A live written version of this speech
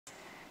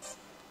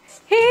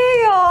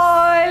Hey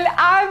all,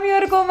 I'm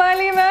your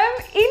Komali Mam.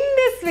 In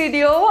this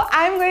video,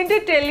 I'm going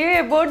to tell you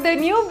about the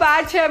new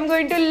batch I'm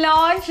going to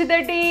launch,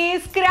 that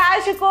is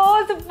Crash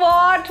Course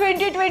for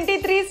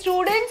 2023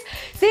 students.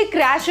 See,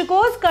 Crash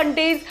Course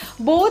contains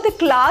both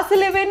class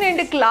 11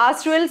 and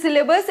class 12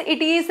 syllabus.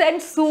 It is a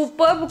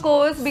superb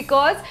course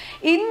because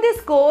in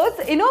this course,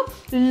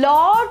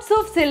 lots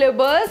of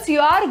syllabus you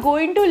are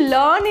going to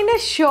learn in a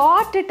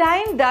short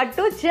time, that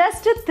too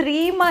just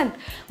 3 months.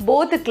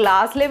 Both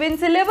class 11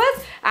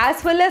 syllabus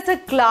as well as a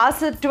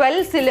class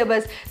 12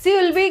 syllabus. See,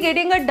 you will be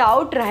getting a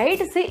doubt, right?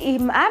 See,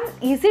 ma'am,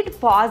 is it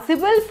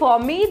possible for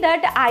me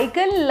that I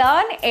can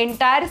learn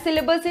entire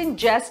syllabus in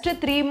just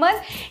 3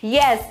 months?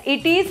 Yes,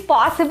 it is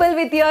possible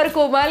with your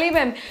Komali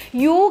Mam.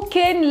 You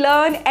can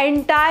learn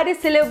entire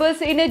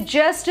syllabus in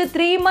just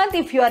 3 months.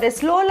 If you are a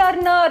slow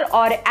learner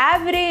or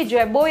average,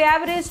 above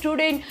average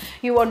student,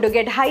 you want to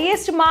get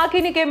highest mark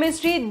in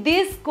chemistry,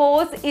 this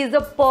course is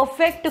a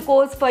perfect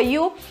course for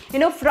you.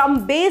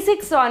 From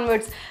basics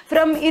onwards,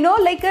 from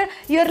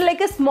you're like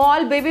a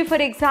small baby, for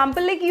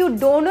example, like you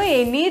don't know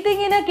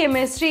anything in a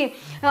chemistry,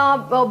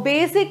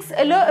 basics,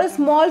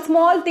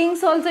 small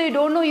things also you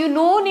don't know, you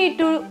no need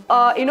to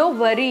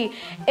worry.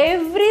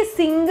 Every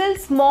single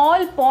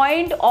small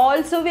point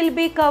also will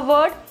be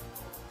covered.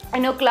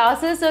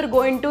 Classes are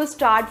going to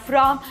start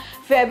from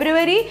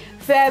February,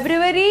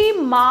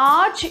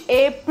 March,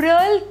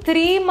 April,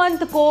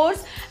 3-month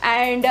course.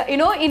 And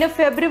in a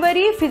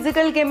February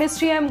physical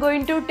chemistry I'm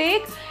going to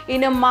take,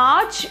 in a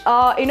March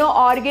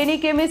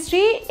organic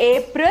chemistry,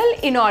 April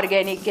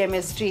inorganic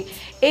chemistry.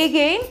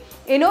 Again,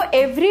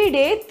 every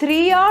day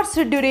 3 hours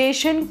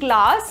duration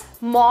class,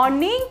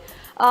 morning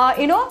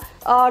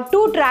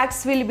 2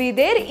 tracks will be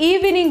there,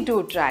 evening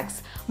 2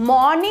 tracks.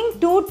 Morning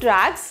 2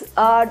 tracks,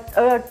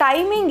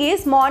 timing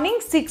is morning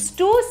 6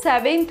 to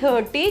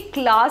 7:30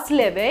 class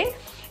 11,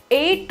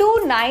 8 to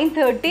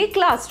 9:30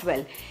 class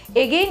 12.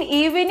 Again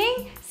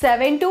evening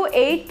 7 to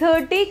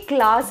 8:30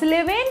 class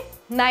 11,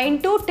 9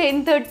 to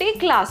 10:30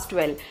 class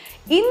 12.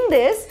 In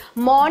this,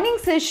 morning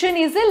session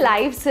is a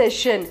live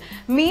session,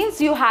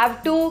 means you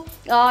have to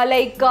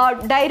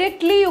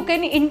directly you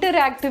can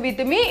interact with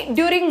me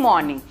during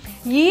morning.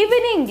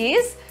 Evening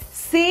is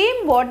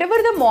same, whatever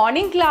the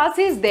morning class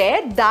is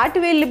there, that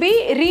will be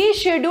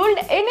rescheduled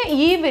in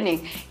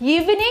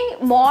evening.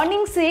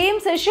 Morning same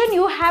session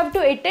you have to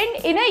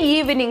attend in a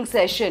evening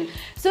session.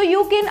 So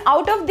you can,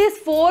 out of these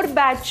 4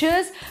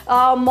 batches,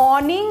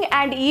 morning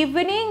and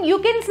evening, you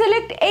can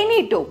select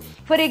any 2.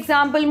 For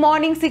example,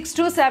 morning 6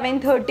 to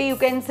 7:30 you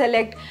can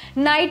select,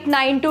 night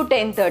 9 to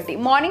 10:30.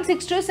 Morning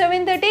 6 to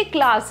 7:30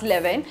 class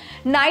 11,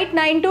 night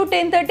 9 to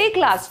 10:30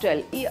 class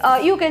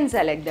 12. You can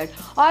select that.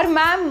 Or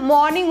ma'am,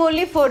 morning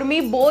only for me,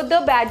 both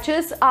the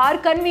batches are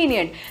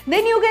convenient.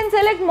 Then you can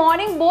select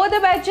morning, both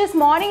the batches,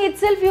 morning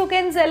itself you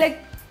can select.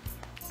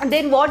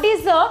 Then what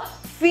is the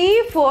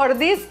fee for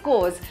this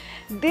course?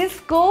 This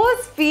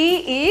course fee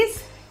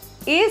is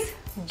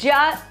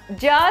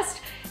just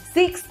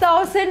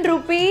 6,000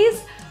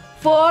 rupees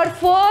for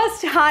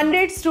first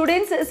 100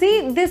 students. See,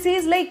 this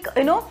is like,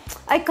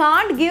 I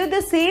can't give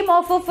the same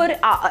offer for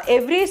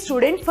every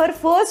student. For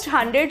first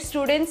 100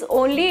 students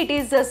only it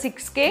is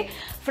 6K.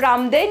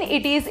 From then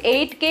it is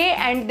 8K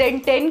and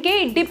then 10K.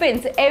 It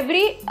depends.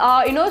 Every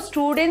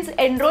students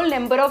enroll,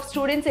 number of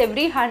students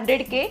every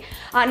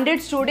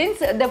 100 students,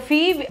 the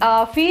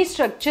fee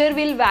structure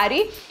will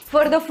vary.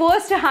 For the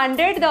first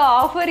 100, the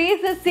offer is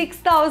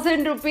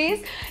 6,000 rupees.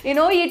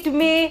 It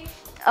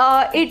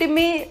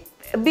may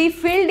be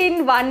filled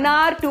in 1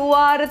 hour, 2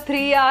 hour,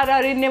 3 hour,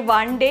 or in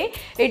 1 day.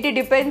 It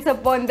depends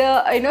upon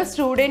the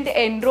student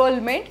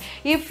enrollment.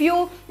 If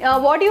you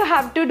what you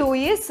have to do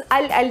is,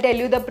 I'll tell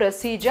you the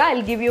procedure.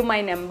 I'll give you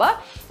my number.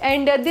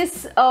 And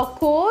this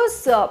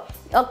course,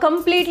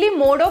 completely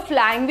mode of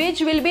language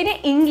will be in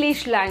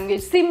English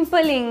language,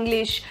 simple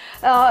English.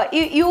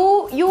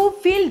 You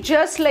feel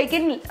just like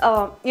in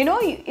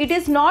it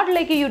is not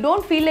like, you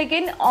don't feel like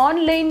an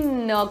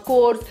online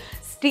course.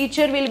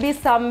 Teacher will be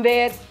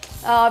somewhere,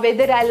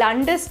 whether I'll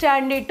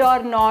understand it or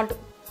not,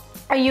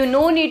 you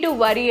no need to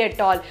worry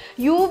at all.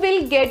 You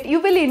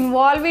will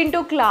involve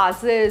into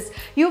classes.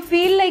 You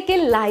feel like a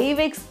live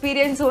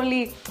experience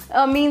only.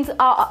 Means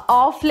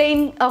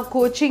offline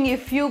coaching,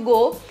 if you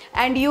go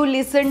and you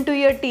listen to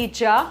your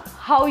teacher,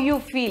 how you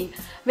feel.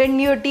 When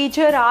your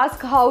teacher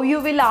asks, how you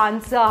will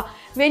answer.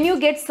 When you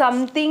get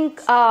something,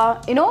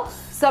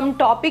 some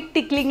topic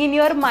tickling in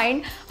your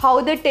mind,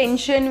 how the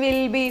tension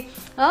will be.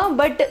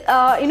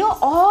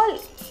 All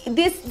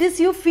this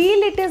you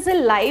feel it is a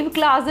live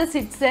classes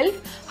itself.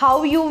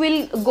 How you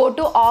will go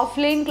to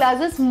offline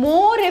classes,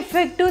 more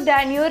effective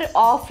than your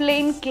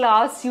offline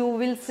class, you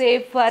will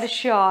say for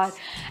sure.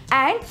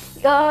 And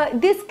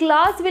this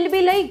class will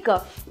be like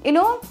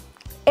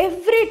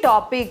every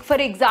topic. For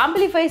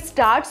example, if I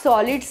start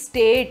solid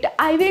state,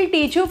 I will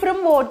teach you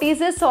from what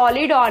is a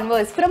solid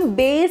onwards, from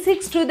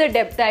basics to the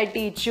depth I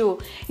teach you.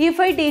 If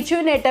I teach you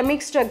an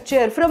atomic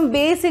structure, from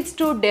basics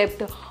to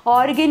depth,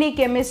 organic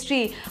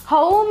chemistry,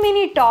 how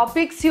many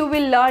topics you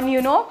will learn,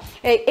 you know.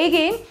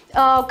 Again,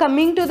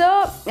 coming to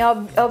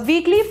the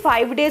weekly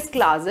 5 days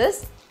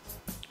classes,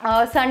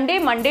 Sunday,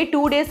 Monday,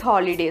 2 days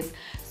holidays.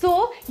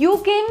 So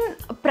you can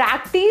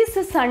practice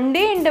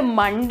Sunday and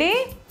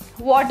Monday,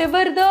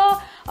 whatever the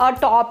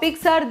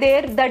topics are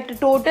there, that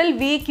total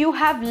week you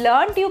have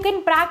learnt, you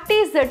can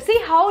practice that. See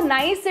how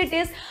nice it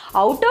is.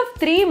 Out of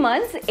 3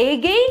 months,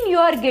 again you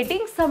are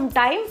getting some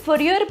time for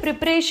your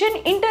preparation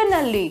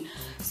internally.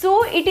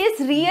 So it is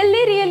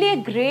really a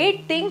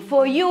great thing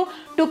for you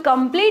to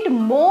complete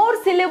more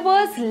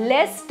syllabus,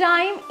 less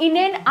time, in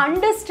an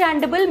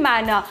understandable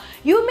manner.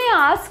 You may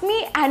ask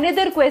me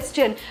another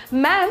question,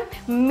 ma'am,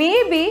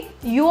 maybe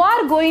you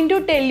are going to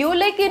tell you,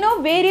 like, you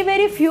know,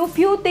 very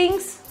few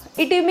things.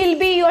 It will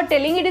be, you are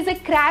telling it is a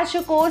crash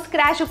course.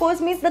 Crash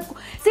course means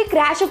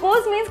crash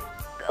course means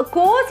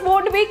course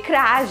won't be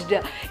crashed.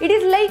 It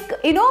is like,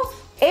 you know,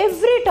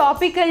 every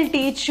topic I'll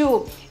teach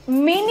you,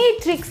 many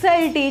tricks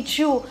I'll teach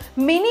you,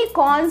 many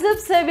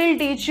concepts I will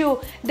teach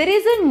you. There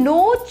is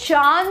no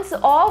chance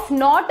of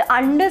not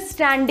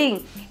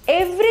understanding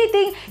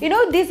everything. You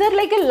know, these are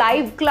like a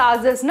live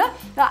classes, na?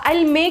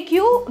 I'll make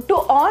you to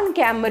on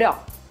camera.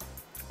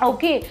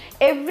 Okay,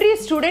 every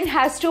student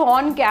has to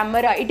on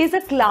camera. It is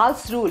a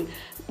class rule.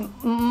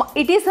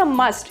 It is a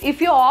must.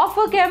 If you off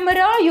a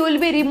camera, you will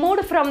be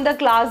removed from the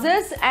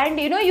classes, and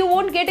you know, you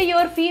won't get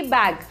your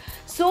feedback.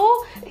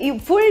 So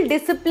full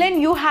discipline,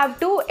 you have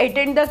to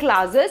attend the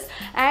classes,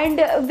 and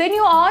when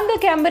you on the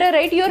camera,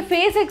 right, your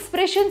face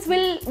expressions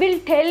will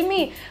tell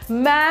me,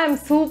 ma'am,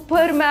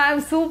 super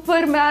ma'am,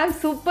 super ma'am,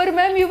 super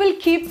ma'am. You will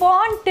keep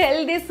on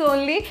tell this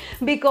only,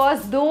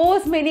 because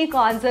those many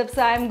concepts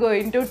I am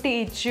going to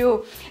teach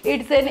you.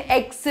 It's an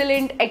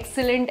excellent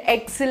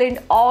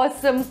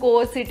awesome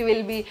course it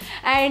will be.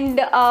 And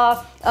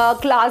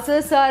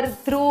classes are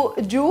through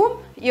Zoom,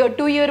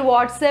 to your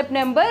WhatsApp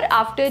number.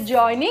 After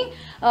joining,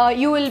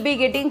 you will be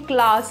getting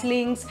class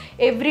links.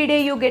 Every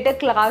day you get a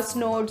class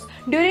notes.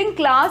 During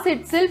class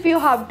itself, you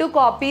have to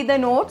copy the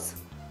notes.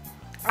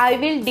 I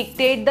will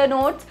dictate the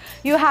notes.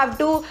 You have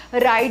to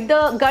write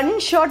the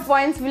gunshot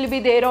points will be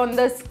there on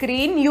the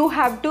screen. You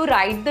have to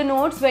write the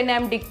notes when I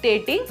am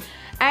dictating.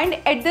 And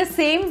at the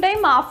same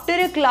time, after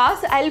a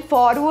class, I'll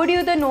forward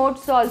you the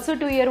notes also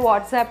to your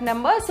WhatsApp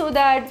number, so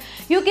that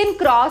you can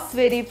cross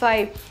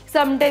verify.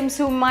 Sometimes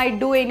you might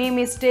do any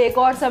mistake,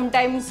 or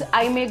sometimes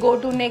I may go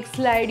to next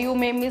slide, you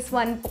may miss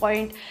one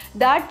point.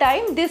 That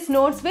time these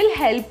notes will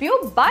help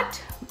you,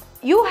 but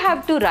you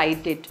have to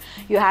write it.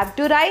 You have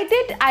to write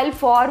it. I'll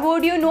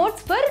forward you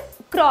notes for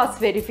cross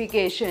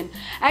verification.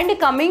 And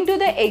coming to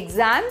the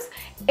exams,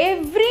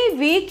 every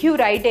week you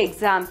write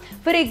exam.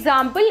 For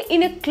example,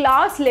 in a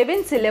class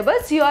 11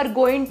 syllabus, you are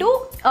going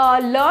to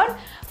learn,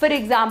 for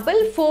example,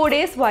 4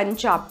 days 1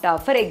 chapter,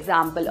 for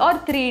example, or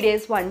 3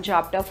 days 1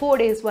 chapter, 4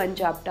 days 1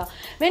 chapter.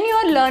 When you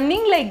are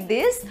learning like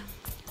this,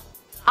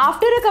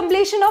 after a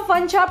completion of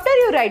 1 chapter,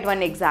 you write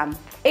 1 exam.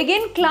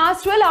 Again,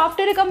 class 12,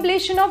 after a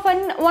completion of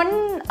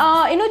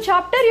one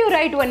chapter, you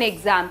write 1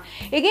 exam.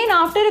 Again,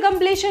 after a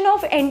completion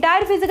of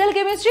entire physical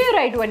chemistry, you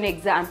write 1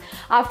 exam.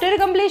 After a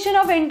completion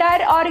of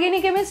entire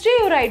organic chemistry,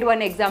 you write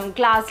 1 exam.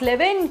 Class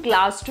 11,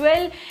 class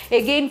 12,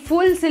 again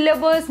full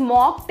syllabus,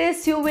 mock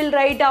tests you will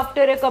write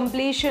after a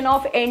completion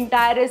of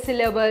entire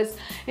syllabus.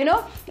 You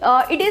know,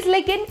 it is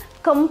like a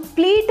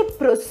complete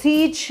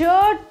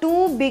procedure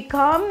to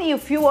become,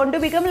 if you want to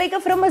become like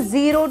from a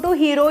zero to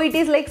hero, it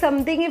is like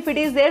something, if it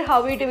is there,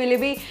 how it will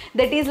be,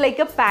 that is like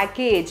a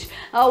package.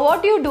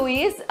 What you do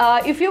is,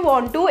 if you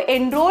want to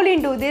enroll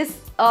into this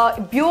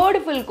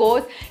beautiful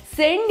course,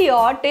 send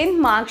your 10th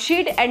mark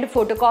sheet and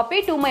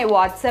photocopy to my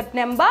WhatsApp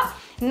number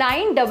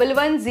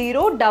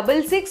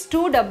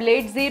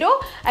 9110662880.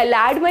 I'll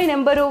add my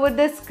number over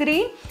the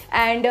screen,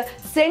 and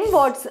send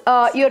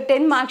your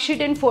 10 mark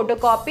sheet and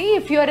photocopy.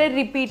 If you are a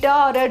repeater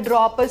or a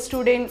dropper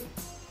student,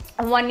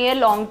 1 year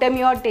long term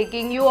you are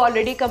taking, you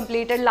already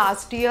completed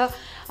last year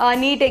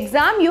NEET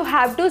exam, you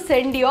have to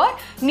send your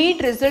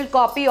NEET result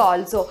copy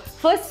also.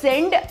 First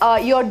send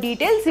your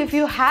details. If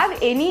you have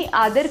any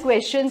other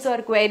questions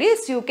or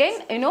queries, you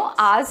can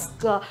ask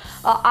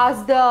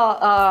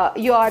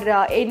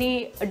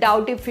any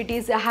doubt. If it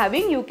is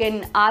having, you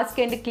can ask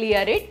and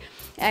clear it.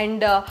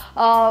 And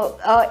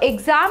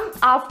exam,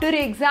 after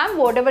exam,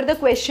 whatever the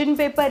question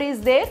paper is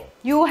there,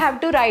 you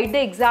have to write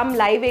the exam,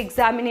 live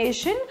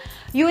examination.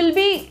 You will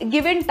be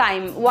given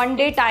time, 1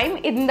 day time.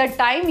 In that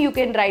time you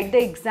can write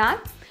the exam,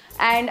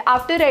 and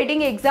after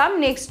writing exam,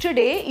 next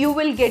day you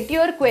will get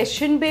your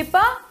question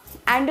paper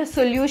and a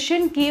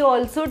solution key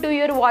also to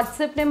your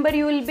WhatsApp number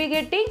you will be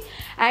getting,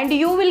 and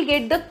you will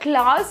get the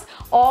class,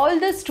 all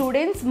the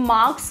students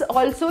marks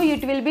also,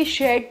 it will be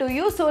shared to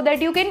you, so that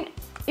you can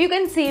You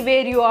can see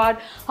where you are,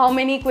 how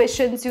many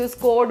questions you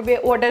scored,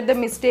 what are the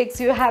mistakes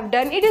you have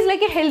done. It is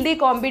like a healthy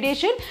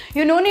competition.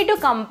 You no need to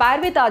compare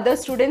with other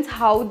students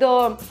how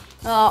the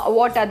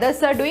what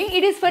others are doing.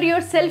 It is for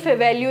your self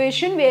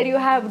evaluation where you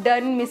have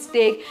done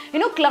mistake. You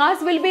know,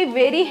 class will be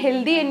very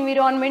healthy,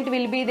 environment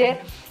will be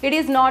there. It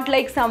is not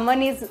like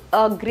someone is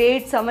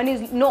great, someone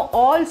is, no,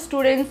 all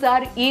students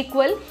are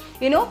equal.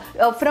 You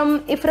know,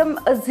 from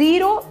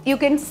zero you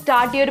can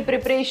start your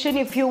preparation.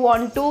 If you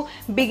want to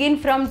begin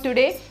from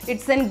today,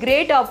 it's a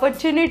great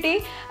opportunity.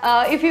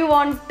 If you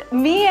want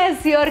me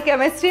as your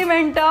chemistry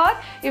mentor,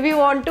 if you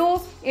want to,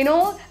 you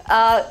know,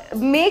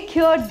 make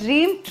your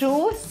dream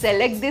true,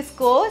 select this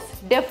course.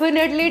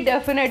 Definitely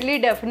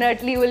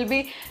you will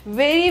be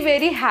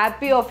very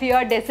happy of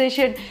your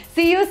decision.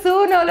 See you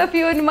soon, all of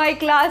you, in my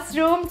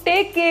classroom.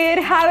 Take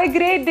care, have a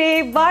great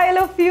day. Bye,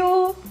 all of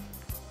you.